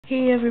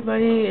Hey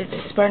everybody,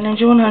 it's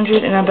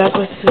Spartan9100 and I'm back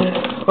with the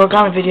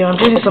origami video. I'm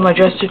doing this on my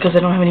dresser because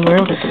I don't have any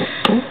room.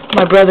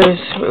 My brother's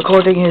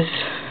recording he's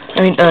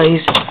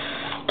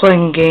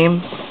playing a game.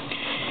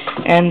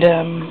 And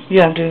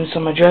yeah, I'm doing this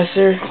on my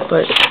dresser,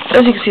 but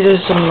as you can see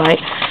there's some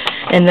light.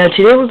 And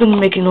today we're going to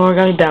be making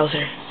origami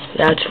Bowser.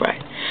 That's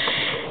right.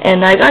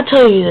 And I gotta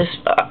tell you this,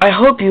 I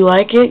hope you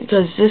like it,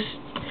 because this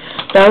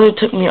Bowser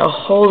took me a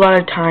whole lot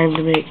of time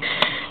to make.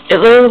 It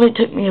literally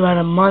took me about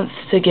a month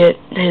to get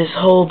his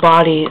whole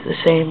body the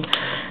same,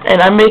 and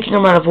I'm making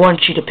him out of one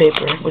sheet of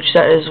paper,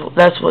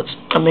 that's what's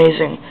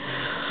amazing.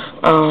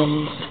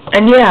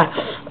 And yeah,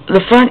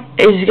 the front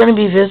is going to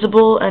be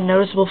visible and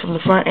noticeable from the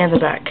front and the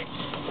back.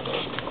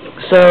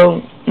 So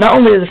not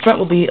only the front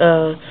will be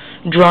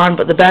drawn,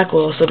 but the back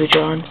will also be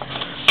drawn.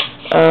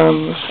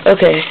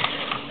 Okay,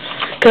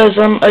 because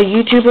I'm a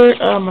YouTuber,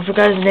 I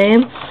forgot his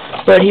name,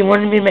 but he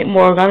wanted me to make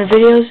more origami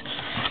videos.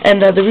 And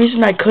the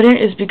reason I couldn't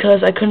is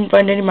because I couldn't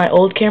find any of my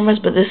old cameras,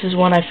 but this is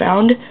one I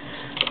found.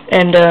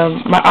 And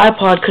my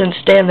iPod couldn't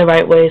stand the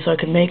right way, so I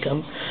could make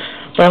them.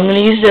 But I'm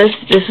going to use this.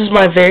 This is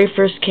my very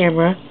first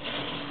camera.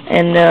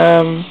 And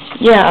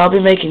yeah, I'll be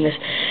making this.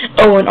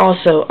 Oh, and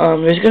also,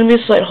 there's going to be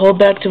a slight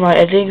holdback to my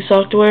editing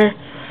software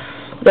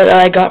that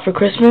I got for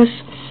Christmas.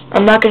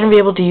 I'm not going to be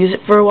able to use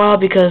it for a while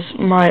because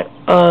my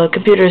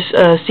computer's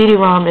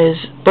CD-ROM is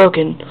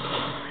broken.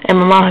 And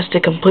my mom has to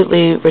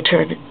completely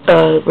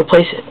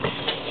replace it.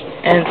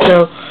 And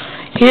so,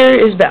 here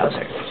is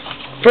Bowser.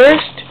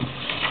 First,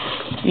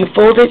 you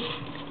fold it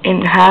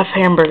in half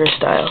hamburger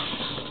style.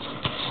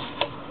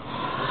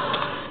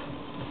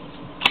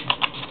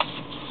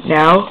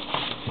 Now,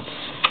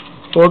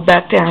 fold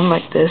back down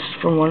like this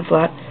from one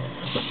flat.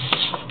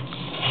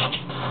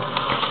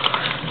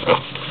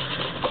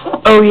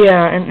 Oh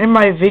yeah, and in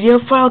my video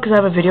file, because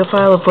I have a video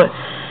file of what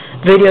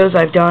videos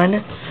I've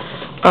done,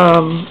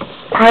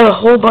 I have a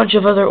whole bunch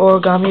of other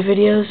origami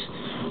videos,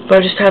 but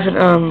I just haven't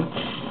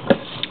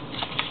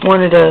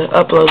wanted to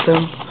upload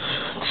them.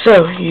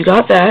 So, you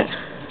got that.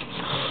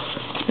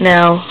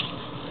 Now,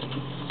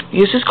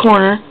 use this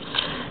corner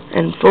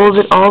and fold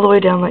it all the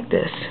way down like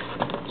this.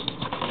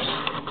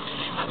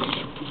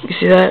 You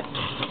see that?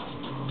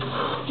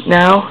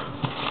 Now,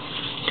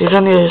 do it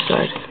on the other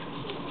side.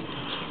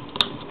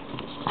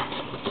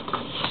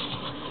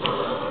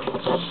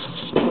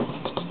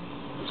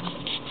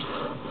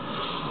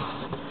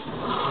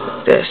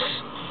 This.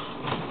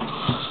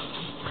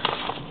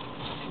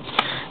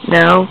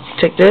 Now,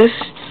 take this,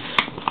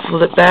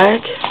 fold it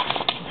back,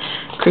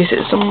 crease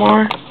it some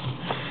more,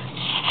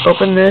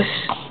 open this,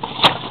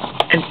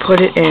 and put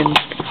it in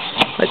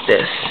like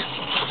this.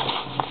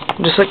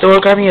 Just like the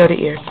origami Yoda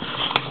ear.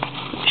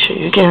 Let me show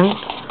you again.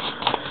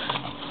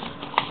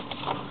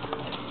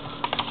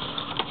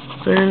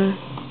 Open,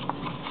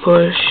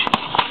 push,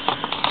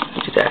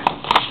 do that.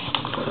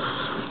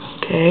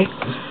 Okay.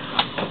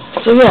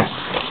 So yeah.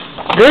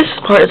 This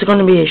part is going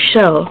to be a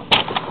shell.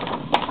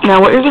 Now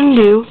what you're going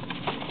to do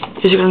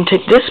is you're going to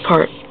take this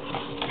part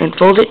and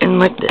fold it in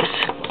like this.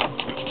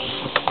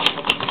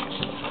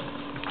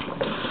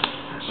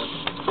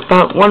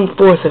 About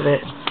 1/4 of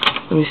it.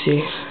 Let me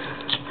see.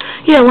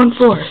 Yeah,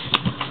 1/4.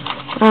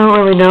 I don't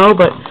really know,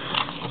 but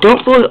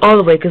don't fold it all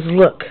the way, because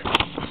look.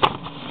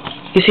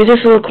 You see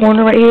this little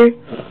corner right here?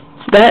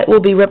 That will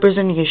be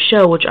representing a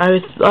shell, which I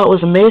thought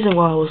was amazing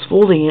while I was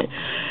folding it.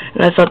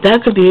 And I thought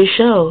that could be a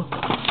shell.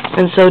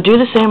 And so do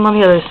the same on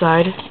the other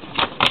side.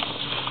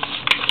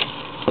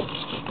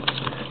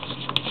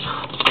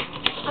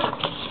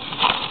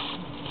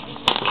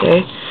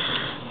 Okay,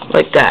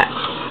 like that.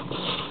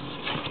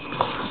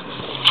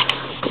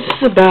 This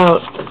is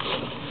about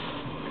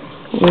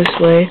this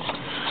way.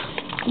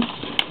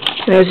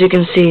 And as you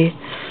can see,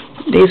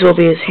 these will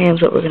be his hands,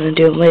 but we're going to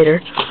do them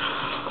later.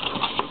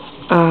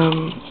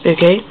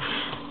 Okay,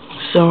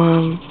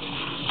 so,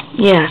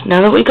 yeah,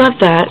 now that we got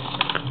that,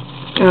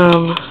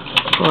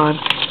 hold on.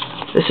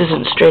 This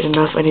isn't straight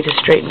enough. I need to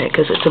straighten it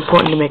because it's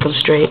important to make them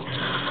straight.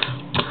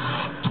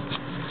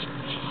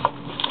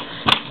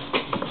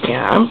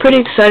 Yeah, I'm pretty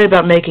excited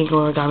about making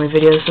origami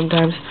videos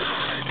sometimes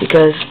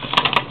because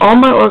all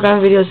my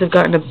origami videos have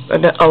gotten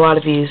a lot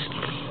of views.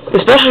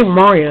 Especially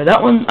Mario.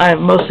 That one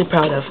I'm mostly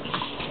proud of.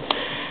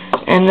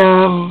 And,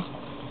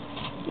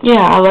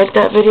 yeah, I like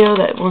that video.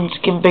 That one's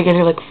getting big,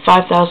 like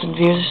 5,000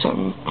 views or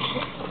something.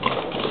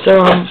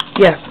 So,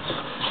 yeah.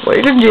 What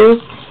you're going to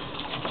do,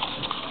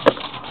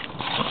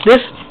 this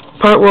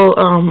part will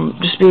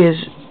just be his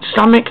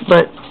stomach,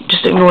 but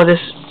just ignore this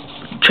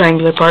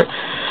triangular part.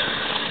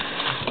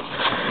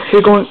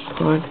 You're going,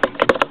 hold on.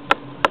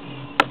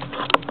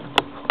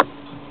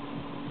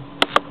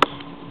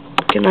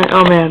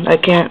 Oh man, I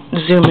can't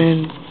zoom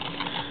in.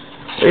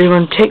 So you're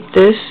going to take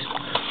this,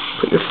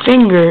 put your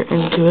finger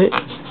into it,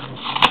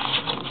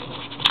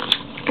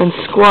 and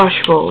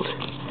squash fold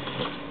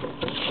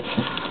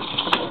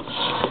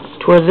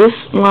to where this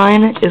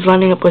line is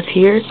lining up with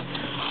here.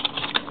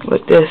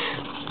 Like this.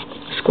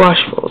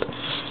 Squash fold.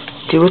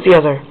 Do with the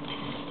other.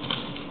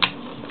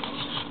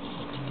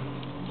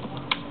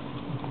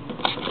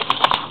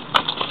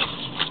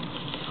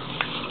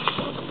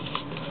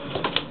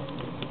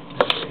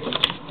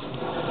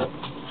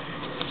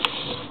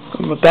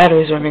 my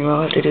battery's running low.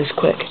 I have to do this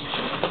quick.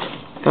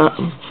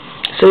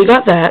 So you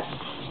got that.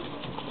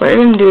 What you're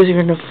going to do is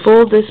you're going to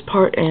fold this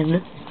part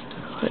in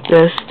like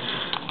this.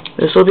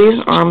 This will be his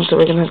arm, so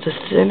we're going to have to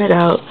thin it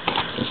out.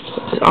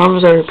 His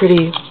arms are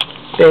pretty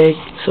big,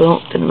 so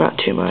don't thin them out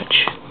too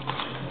much.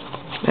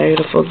 Now you're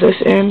going to fold this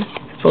in,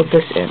 fold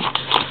this in.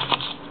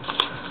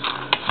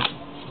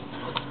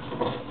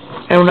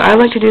 And what I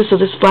like to do so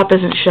this flap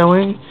isn't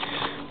showing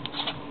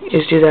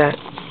is do that.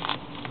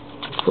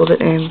 Fold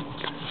it in.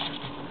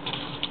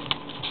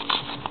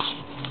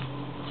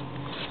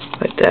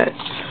 Like that.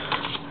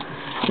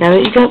 Now that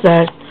you got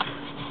that,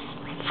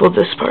 fold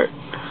this part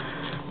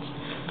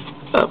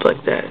up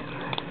like that.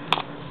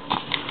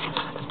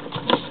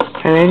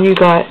 And then you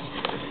got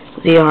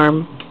the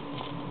arm.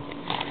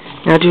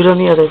 Now do it on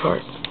the other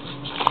part.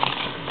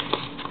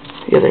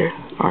 The other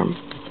arm.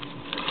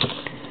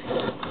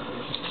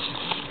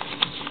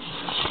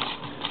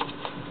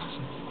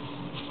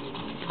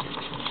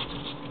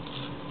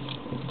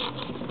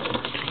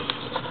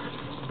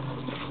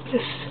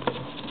 This.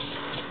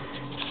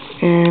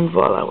 And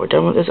voila, we're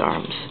done with his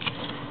arms.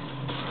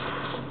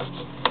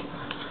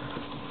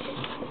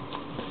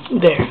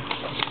 There.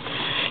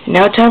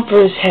 Now time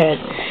for his head.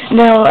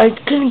 Now, I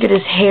couldn't get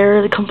his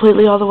hair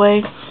completely all the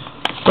way,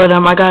 but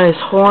I got his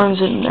horns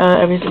and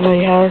everything that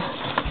he has,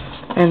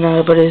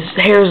 and but his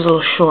hair is a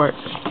little short.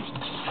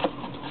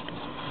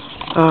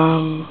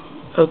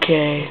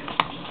 Okay.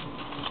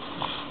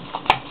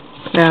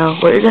 Now,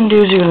 what you're going to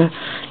do is you're going to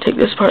take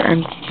this part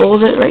and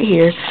fold it right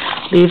here,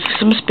 leave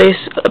some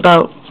space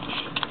about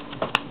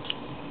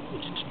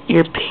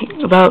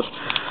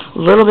a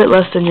little bit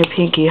less than your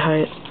pinky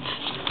height,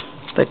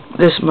 like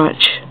this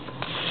much.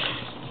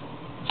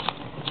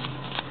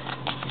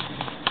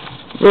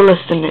 A little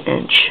less than an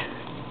inch.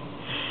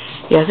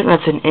 Yeah, I think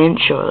that's an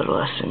inch or a little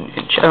less than an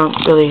inch. I don't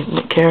really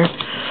care.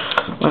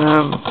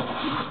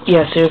 But,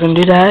 yeah, so you're going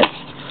to do that.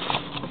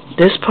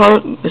 This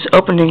part, this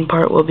opening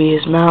part will be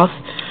his mouth.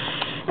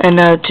 And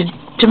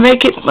to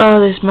make it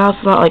his mouth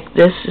not like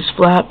this, his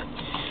flap,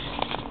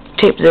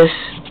 tape this.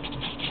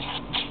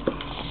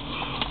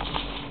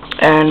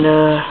 And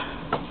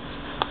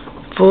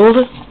fold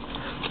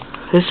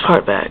this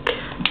part back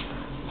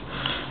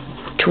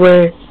to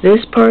where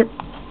this part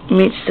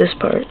meets this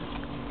part.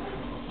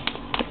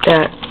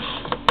 That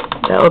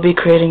will be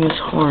creating his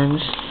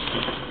horns.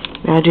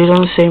 Now do it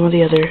on the same with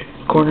the other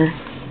corner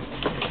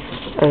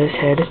of his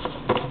head.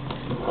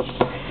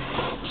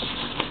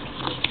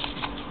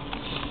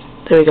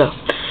 There we go.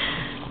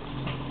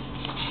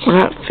 We're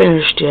not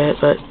finished yet,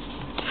 but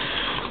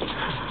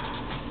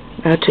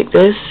now take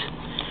this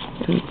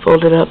and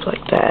fold it up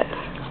like that.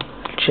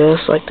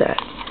 Just like that.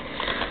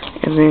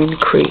 And then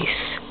crease.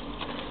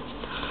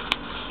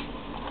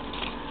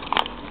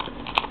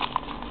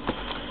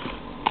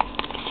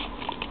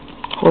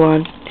 Hold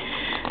on.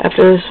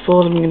 After this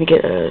fold, I'm going to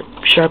get a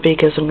Sharpie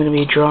because I'm going to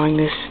be drawing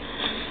this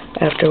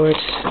afterwards.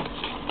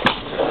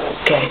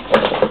 Okay.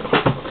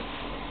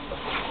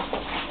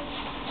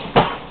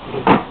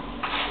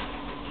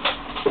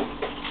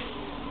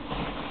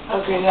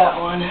 Okay, got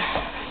one.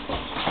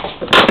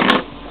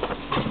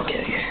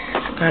 Okay,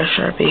 got a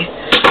Sharpie.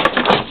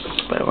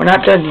 But we're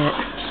not done yet.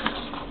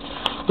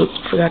 Oops,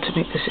 forgot to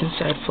make this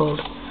inside fold.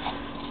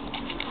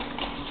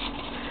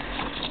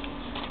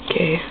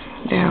 Okay,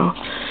 now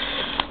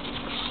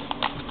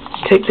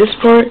take this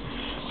part.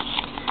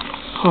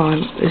 Hold on,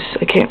 this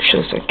I can't show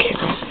this on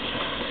camera.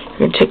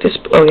 You're gonna take this.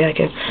 Oh yeah, I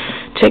can.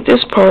 Take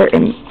this part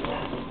and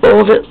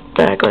fold it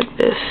back like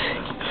this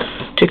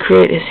to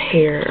create his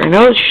hair. I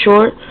know it's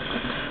short,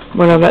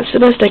 but that's the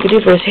best I could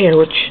do for his hair,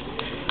 which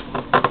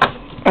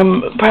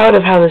I'm proud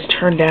of how this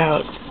turned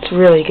out. It's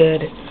really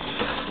good.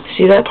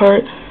 See that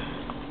part?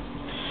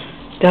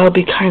 That'll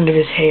be kind of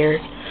his hair.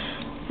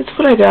 It's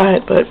what I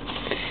got, but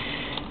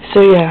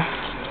so yeah,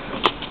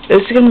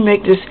 it's gonna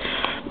make this.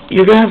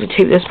 You're gonna have to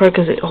take this part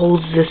because it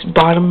holds this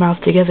bottom mouth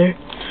together.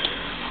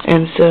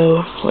 And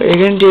so what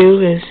you're gonna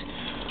do is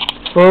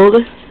fold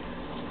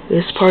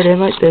this part in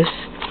like this.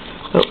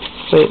 Oh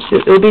wait,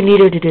 it'll be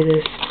neater to do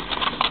this.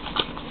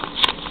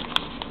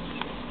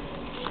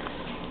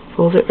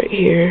 Fold it right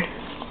here.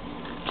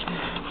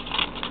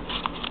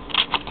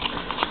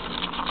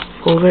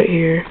 Fold right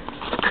here.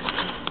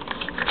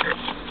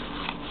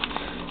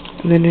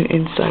 And then an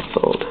inside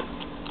fold.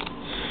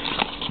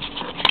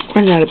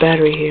 Running out of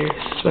battery here.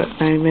 It's about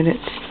 9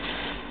 minutes.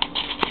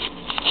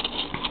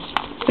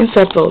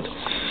 Inside fold.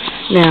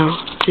 Now,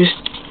 just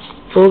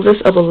fold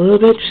this up a little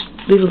bit.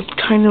 Just leave a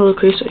tiny little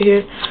crease right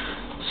here.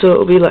 So it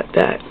will be like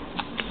that.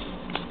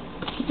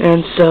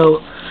 And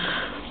so,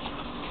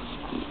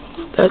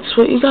 that's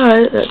what you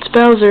got. That's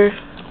Bowser.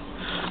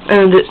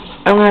 And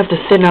I'm going to have to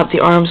thin out the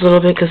arms a little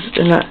bit because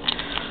they're not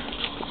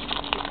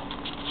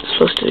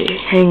supposed to be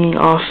hanging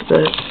off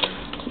the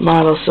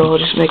model. So I'll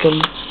just make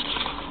them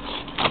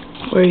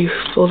where you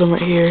fold them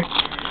right here.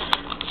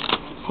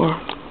 Or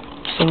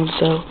so and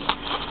so.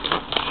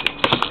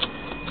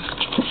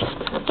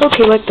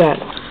 Okay, like that.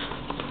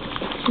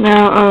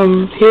 Now,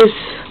 here's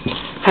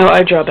how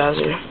I draw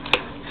Bowser.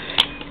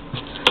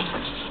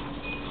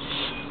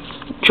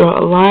 draw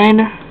a line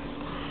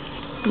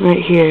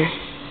right here,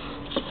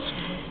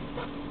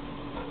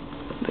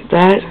 like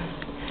that.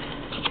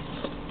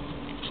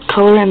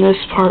 Color in this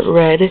part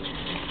red,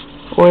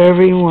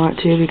 wherever you want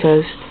to,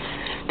 because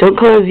don't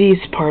color these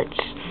parts,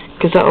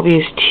 because that will be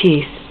his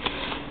teeth.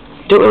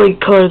 Don't really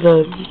color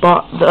the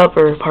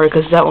upper part,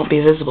 because that won't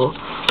be visible.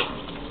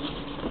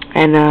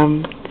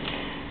 And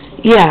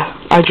yeah,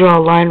 I draw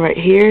a line right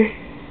here,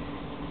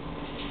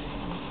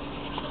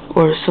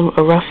 or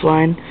a rough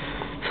line,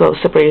 so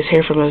it'll separate his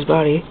hair from his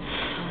body,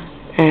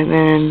 and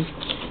then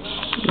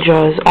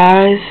draw his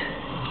eyes.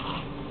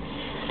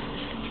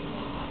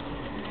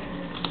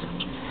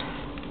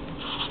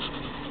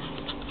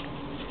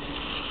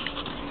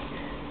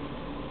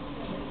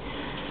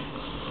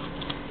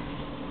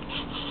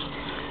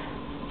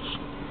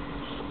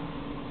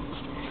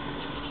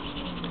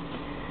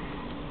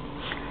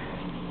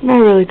 Not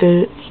really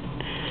good.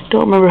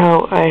 Don't remember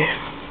how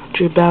I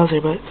drew Bowser,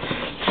 but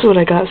this is what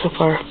I got so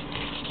far.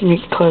 Let me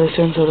color this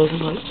in so it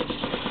doesn't look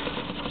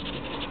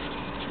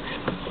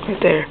right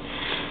there.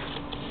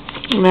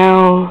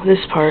 Now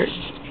this part,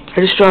 I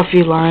just draw a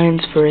few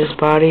lines for his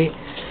body,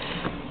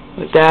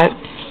 like that.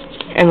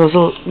 And those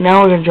little.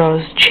 Now we're gonna draw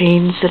his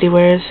chains that he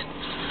wears,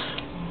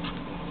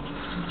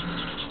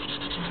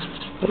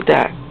 like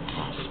that.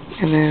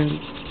 And then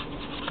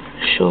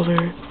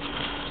shoulder.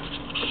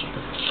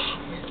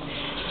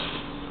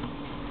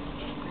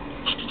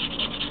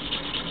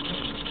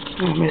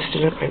 I messed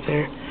it up right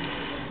there.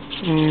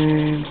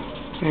 And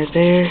right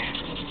there.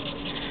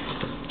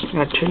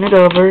 Now turn it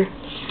over.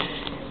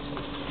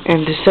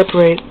 And to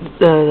separate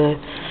the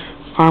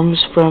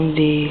arms from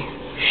the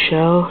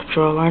shell,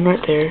 draw a line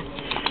right there.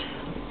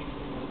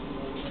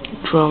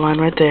 Draw a line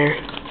right there.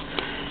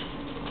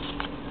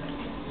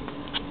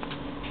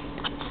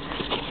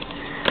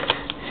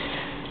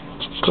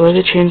 Color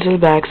the chains in the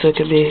back so it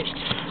can be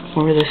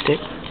more realistic.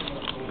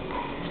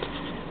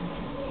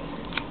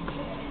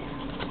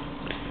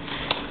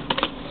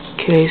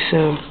 Okay,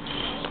 so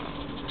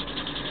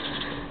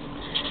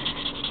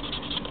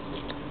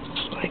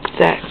like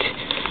that.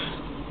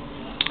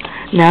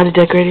 Now to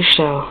decorate a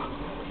shell.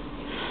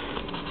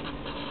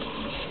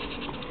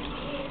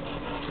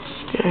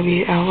 Gonna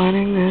be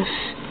outlining this.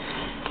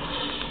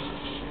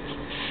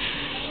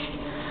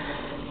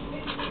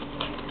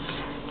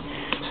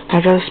 Now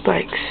draw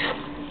spikes.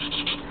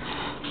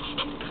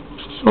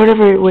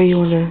 Whatever way you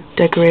want to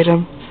decorate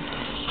them.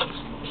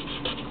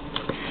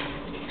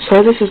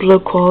 Sorry this is low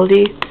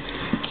quality,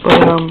 but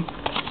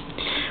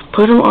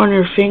put them on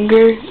your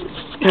finger,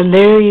 and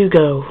there you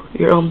go,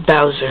 your own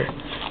Bowser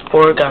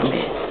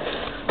origami.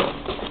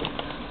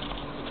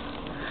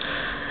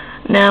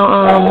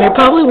 Now, you're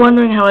probably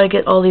wondering how I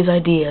get all these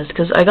ideas,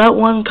 because I got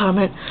one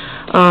comment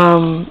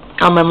on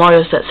my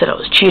Mario set said I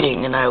was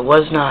cheating, and I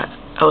was not.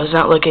 I was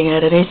not looking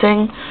at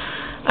anything.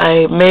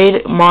 I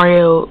made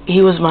Mario,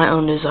 he was my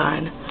own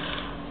design.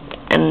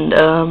 And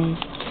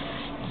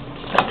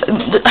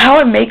how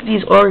I make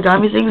these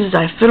origami things is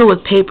I fiddle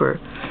with paper.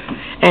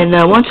 And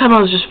one time I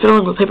was just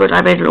fiddling with paper and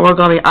I made an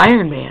origami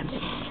Iron Man.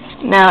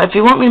 Now, if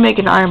you want me to make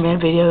an Iron Man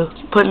video,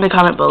 put in the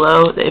comment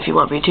below if you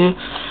want me to.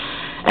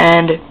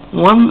 And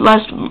one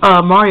last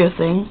Mario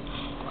thing,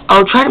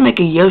 I'll try to make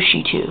a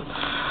Yoshi too.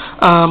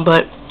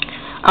 But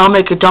I'll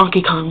make a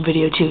Donkey Kong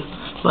video too.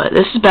 But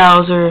this is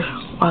Bowser.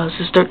 This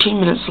is 13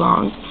 minutes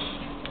long.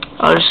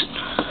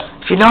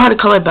 If you know how to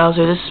color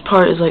Bowser, this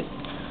part is like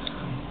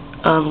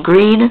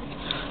green.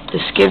 The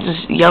skin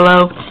is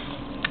yellow.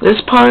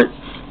 This part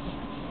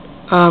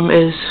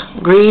is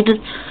green.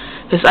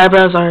 His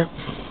eyebrows are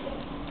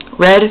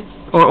red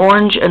or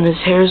orange, and his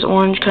hair is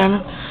orange kind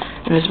of,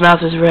 and his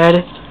mouth is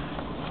red.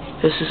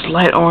 This is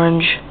light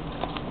orange,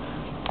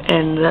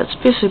 and that's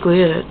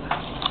basically it.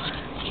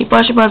 Keep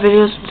watching my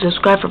videos and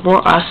subscribe for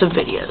more awesome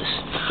videos.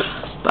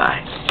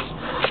 Bye.